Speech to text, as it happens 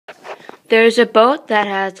There is a boat that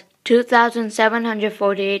has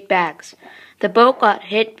 2,748 bags. The boat got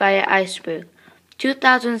hit by an iceberg.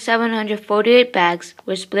 2,748 bags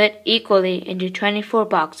were split equally into 24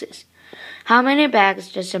 boxes. How many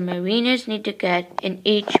bags does the mariners need to get in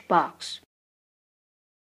each box?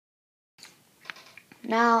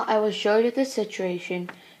 Now I will show you the situation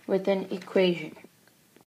with an equation.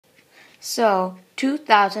 So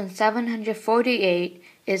 2,748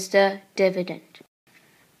 is the dividend,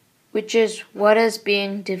 which is what is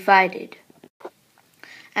being divided.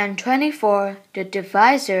 And 24, the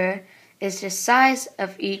divisor, is the size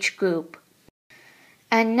of each group.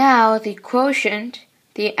 And now the quotient,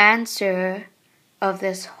 the answer of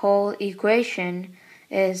this whole equation,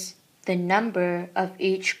 is the number of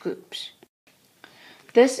each groups.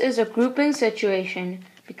 This is a grouping situation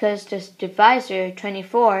because this divisor,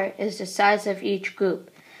 24, is the size of each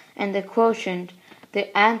group, and the quotient,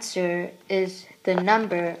 the answer, is the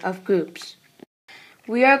number of groups.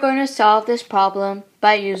 We are going to solve this problem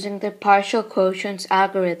by using the partial quotients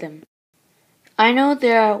algorithm. I know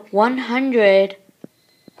there are 100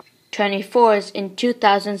 24s in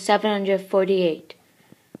 2,748,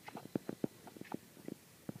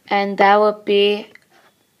 and that would be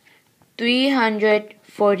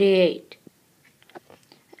 348.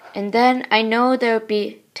 And then I know there would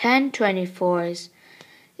be 10 24s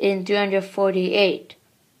in 348,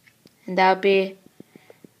 and that would be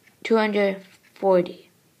 240.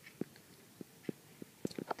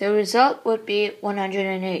 The result would be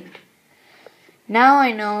 108. Now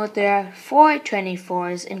I know there are 4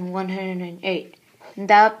 24s in 108, and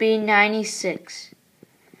that would be 96.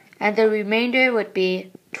 And the remainder would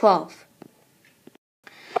be 12.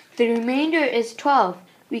 The remainder is 12.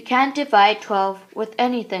 We can't divide 12 with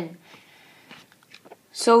anything.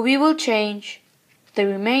 So we will change the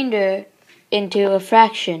remainder into a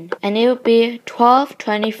fraction, and it will be 12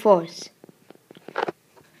 24ths.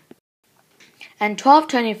 And 12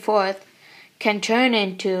 24ths can turn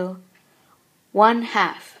into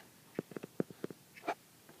 1/2.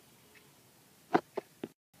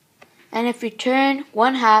 And if we turn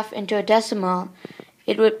 1/2 into a decimal,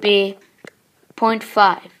 it would be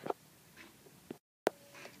 0.5.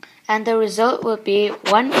 And the result will be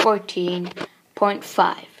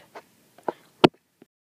 114.5.